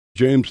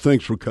James,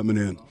 thanks for coming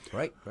in.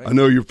 Right. I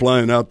know you're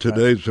flying out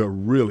today, so I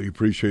really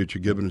appreciate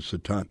you giving us the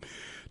time.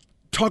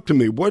 Talk to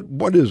me.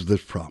 What is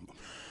this problem?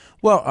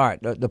 Well, all right.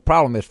 The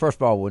problem is, first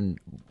of all, when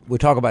we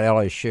talk about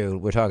LSU,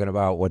 we're talking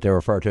about what they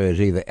refer to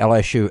as either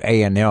LSU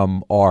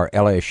A&M or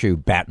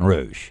LSU Baton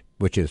Rouge,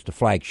 which is the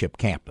flagship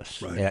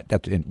campus. Right.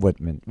 That's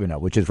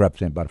which is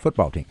represented by the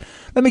football team.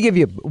 Let me give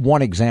you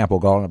one example,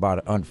 Garland, about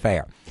it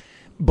unfair.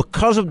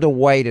 Because of the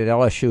way that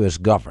LSU is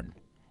governed,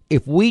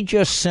 if we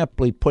just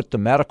simply put the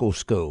medical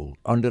school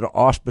under the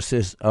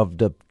auspices of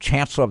the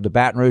chancellor of the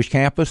Baton Rouge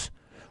campus,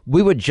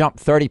 we would jump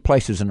 30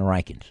 places in the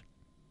rankings.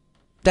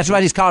 That's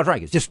why these college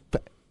rankings. Just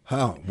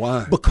how?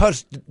 Why?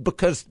 Because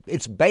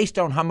it's based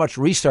on how much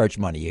research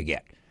money you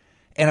get.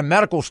 And a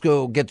medical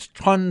school gets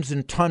tons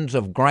and tons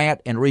of grant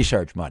and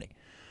research money.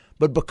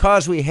 But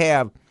because we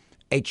have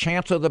a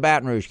chancellor of the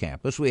Baton Rouge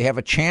campus, we have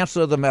a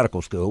chancellor of the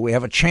medical school, we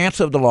have a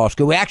chancellor of the law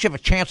school, we actually have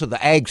a chancellor of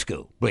the ag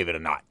school, believe it or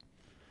not.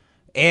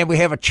 And we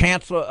have a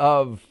chancellor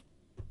of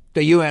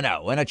the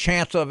UNO, and a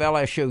chancellor of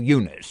LSU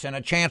Eunice, and a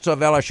chancellor of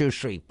LSU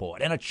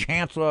Shreveport, and a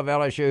chancellor of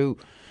LSU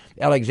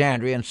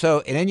Alexandria. And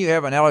then you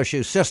have an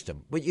LSU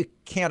system. But you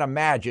can't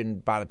imagine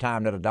by the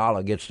time that a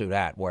dollar gets through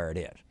that where it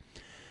is.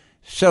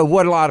 So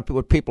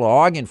what people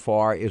are arguing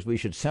for is we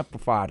should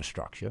simplify the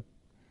structure,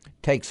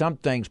 take some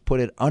things, put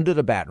it under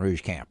the Baton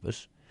Rouge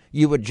campus.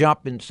 You would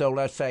jump in, so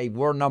let's say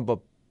we're number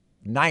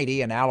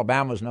 90 and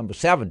Alabama's number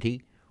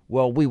 70.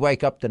 Well, we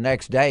wake up the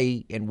next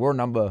day and we're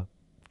number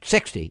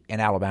 60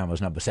 and Alabama's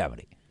number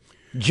 70.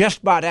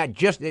 Just by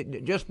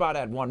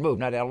that one move.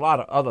 Now, there are a lot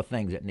of other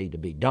things that need to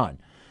be done,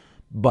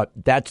 but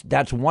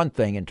that's one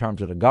thing in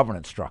terms of the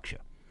governance structure.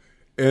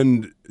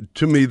 And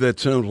to me, that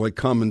sounds like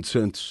common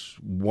sense.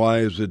 Why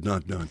is it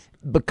not done?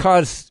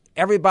 Because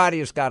everybody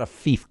has got a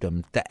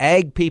fiefdom. The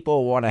ag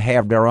people want to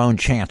have their own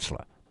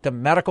chancellor. The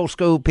medical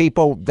school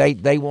people,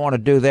 they want to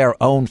do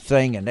their own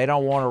thing, and they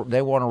want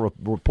to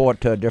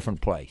report to a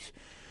different place.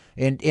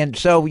 And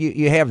so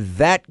you have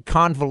that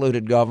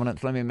convoluted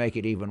governance. Let me make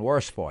it even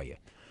worse for you.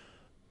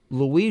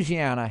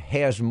 Louisiana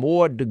has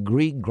more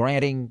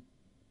degree-granting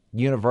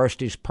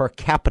universities per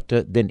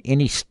capita than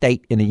any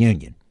state in the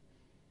union.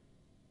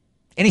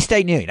 Any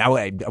state in the union. I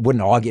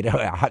wouldn't argue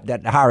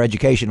that higher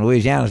education in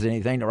Louisiana is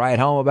anything to write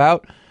home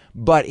about.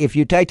 But if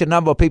you take the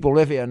number of people who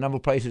live here, the number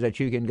of places that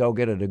you can go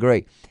get a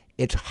degree,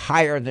 it's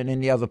higher than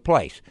any other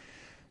place.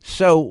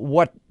 So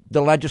what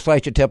the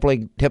legislature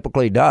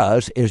typically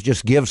does is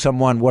just give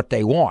someone what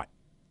they want.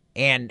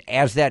 And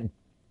as that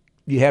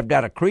you have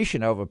that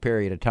accretion over a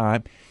period of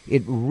time,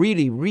 it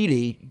really,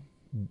 really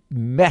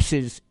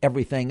messes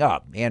everything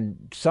up.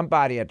 And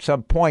somebody at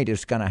some point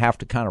is going to have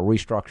to kind of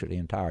restructure the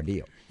entire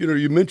deal. You know,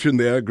 you mentioned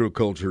the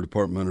Agriculture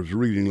Department. I was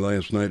reading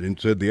last night and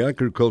said the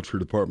Agriculture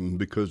Department,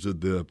 because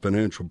of the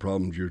financial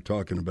problems you're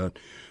talking about,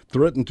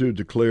 threatened to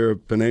declare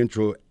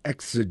financial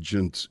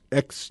exigency,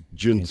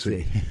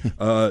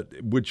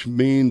 which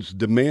means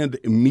demand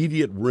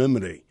immediate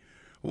remedy.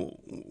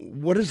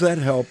 What does that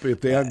help if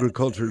the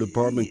Agriculture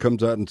Department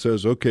comes out and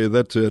says, okay,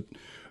 that's it,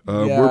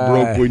 we're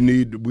broke, we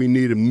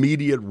need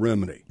immediate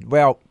remedy?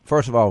 Well,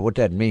 first of all, what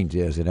that means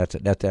is, and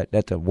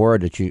that's a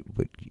word that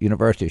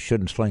universities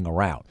shouldn't sling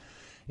around.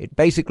 It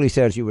basically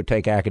says you would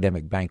take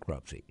academic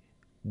bankruptcy,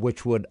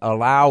 which would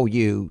allow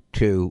you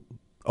to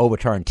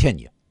overturn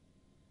tenure.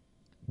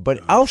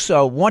 But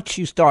also, once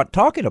you start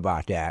talking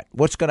about that,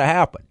 what's going to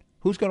happen?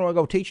 Who's going to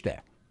go teach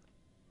that?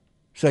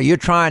 So you're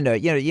trying to,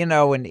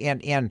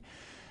 and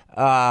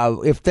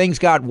if things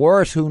got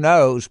worse, who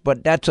knows?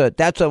 But that's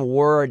a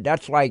word.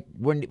 That's like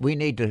when we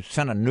need to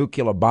send a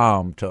nuclear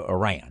bomb to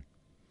Iran.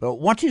 But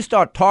once you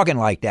start talking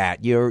like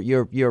that,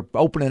 you're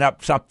opening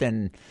up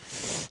something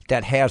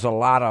that has a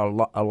lot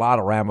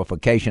of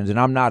ramifications. And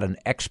I'm not an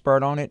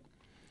expert on it,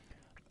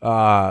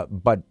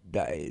 but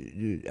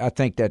I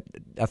think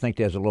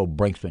there's a little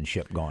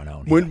brinksmanship going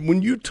on here.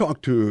 When you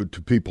talk to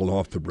people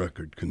off the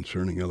record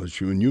concerning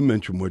LSU, and you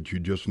mentioned what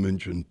you just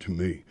mentioned to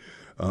me,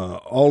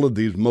 all of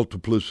these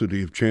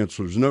multiplicity of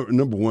chancellors.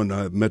 Number one,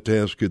 I meant to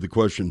ask you the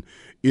question,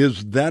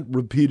 is that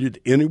repeated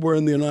anywhere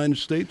in the United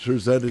States, or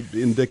is that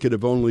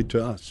indicative only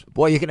to us?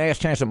 Well, you can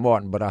ask Chancellor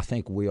Martin, but I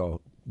think we're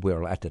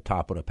at the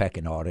top of the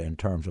pecking order in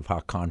terms of how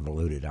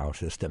convoluted our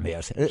system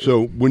is.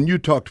 So when you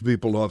talk to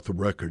people off the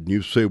record and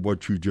you say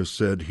what you just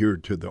said here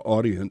to the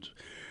audience,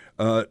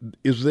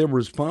 is their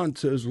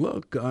response is,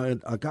 look, I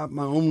got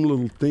my own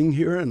little thing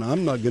here, and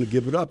I'm not going to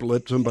give it up.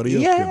 Let somebody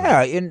else give it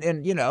up.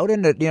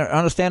 Yeah, and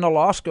understand the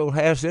law school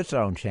has its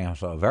own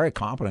chancellor, a very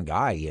competent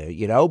guy,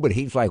 but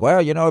he's like,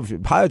 well,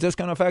 how is this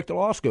going to affect the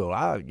law school?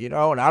 And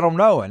I don't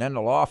know. And then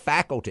the law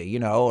faculty,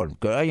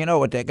 what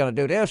they're going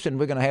to do this, and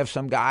we're going to have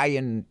some guy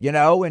in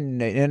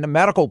the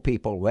medical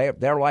people.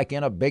 They're like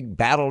in a big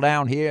battle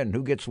down here, and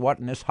who gets what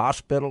in this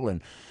hospital,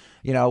 and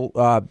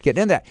get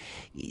in that.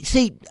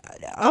 See,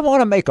 I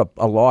want to make a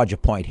larger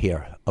point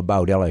here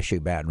about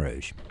LSU Baton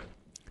Rouge.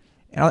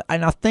 And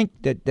I think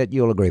that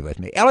you'll agree with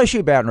me.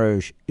 LSU Baton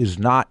Rouge is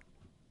not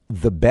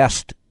the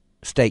best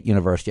state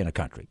university in the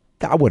country.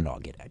 I wouldn't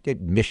argue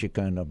that.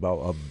 Michigan,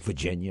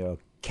 Virginia,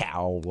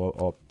 Cal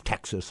or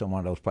Texas or one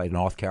of those places,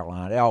 North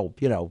Carolina. They're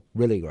all,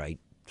 really great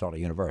sort of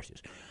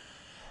universities.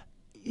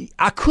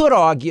 I could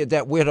argue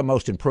that we're the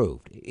most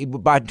improved.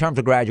 In terms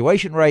of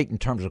graduation rate, in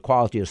terms of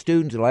quality of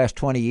students in the last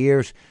 20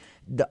 years,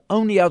 the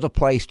only other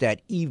place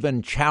that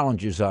even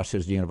challenges us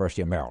is the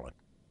University of Maryland,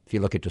 if you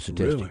look at the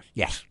statistics. Really?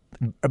 Yes.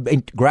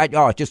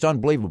 It's just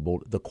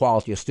unbelievable, the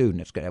quality of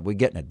students we're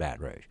getting at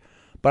Baton Rouge.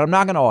 But I'm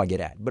not going to argue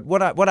that. But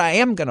what I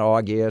am going to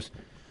argue is,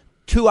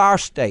 to our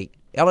state,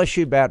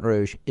 LSU Baton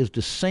Rouge is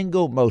the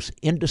single most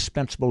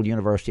indispensable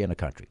university in the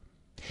country.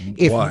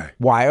 Why?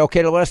 Why?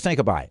 Okay, let's think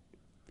about it.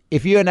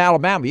 If you're in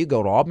Alabama, you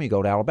go to Auburn, you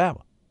go to Alabama.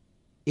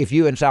 If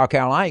you're in South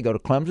Carolina, you go to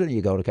Clemson,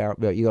 you go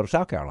to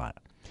South Carolina.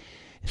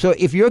 So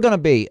if you're going to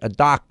be a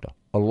doctor,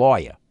 a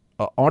lawyer,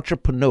 an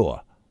entrepreneur,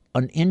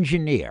 an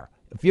engineer,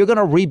 if you're going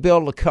to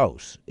rebuild the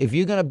coast, if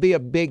you're going to be a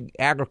big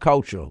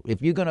agricultural,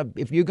 if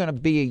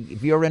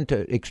you're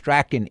into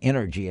extracting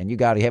energy and you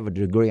got to have a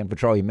degree in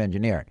petroleum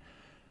engineering,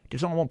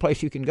 there's only one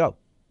place you can go.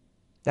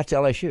 That's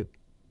LSU.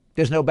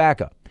 There's no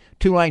backup.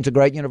 Tulane's a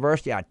great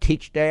university. I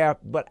teach there,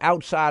 but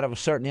outside of a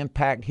certain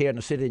impact here in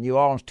the city of New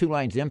Orleans,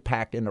 Tulane's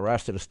impact in the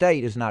rest of the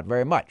state is not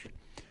very much.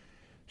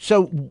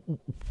 So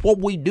what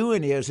we're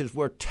doing is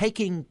we're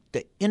taking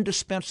the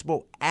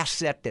indispensable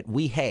asset that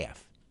we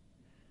have,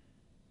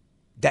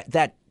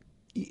 that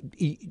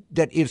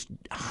is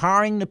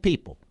hiring the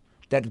people,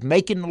 that's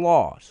making the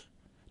laws,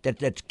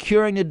 that's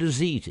curing the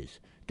diseases,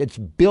 that's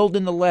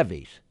building the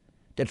levees,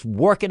 that's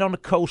working on the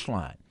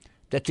coastline,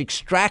 that's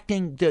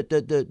extracting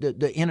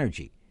the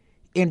energy.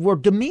 And we're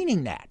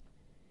demeaning that.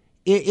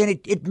 And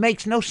it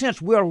makes no sense.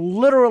 We're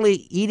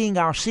literally eating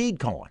our seed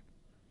corn.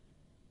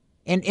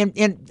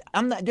 And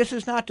I'm not. This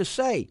is not to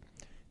say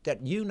that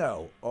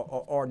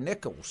or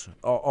Nichols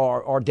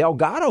or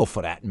Delgado,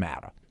 for that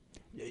matter,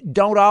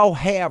 don't all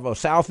have, or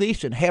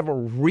Southeastern have a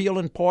real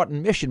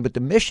important mission. But the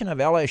mission of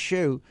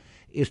LSU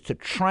is to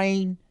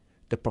train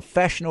the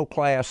professional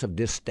class of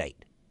this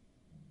state.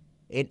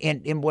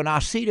 And when I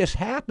see this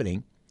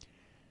happening,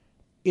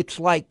 it's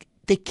like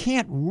they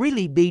can't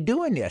really be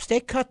doing this.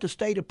 They cut the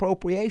state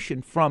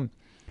appropriation from,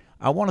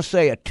 I want to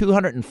say,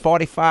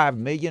 $245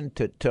 million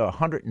to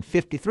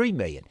 $153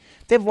 million.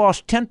 They've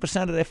lost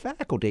 10% of their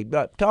faculty.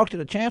 But talked to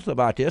the chancellor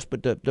about this,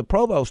 but the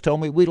provost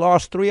told me we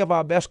lost 3 of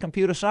our best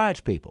computer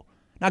science people.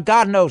 Now,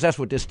 God knows that's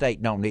what this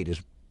state don't need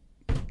is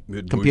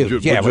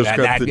computers. We just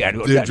got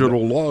the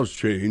digital laws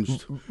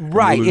changed.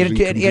 Right,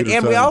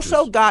 and we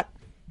also got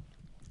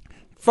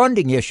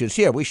funding issues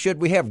here.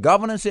 We have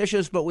governance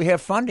issues, but we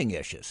have funding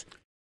issues.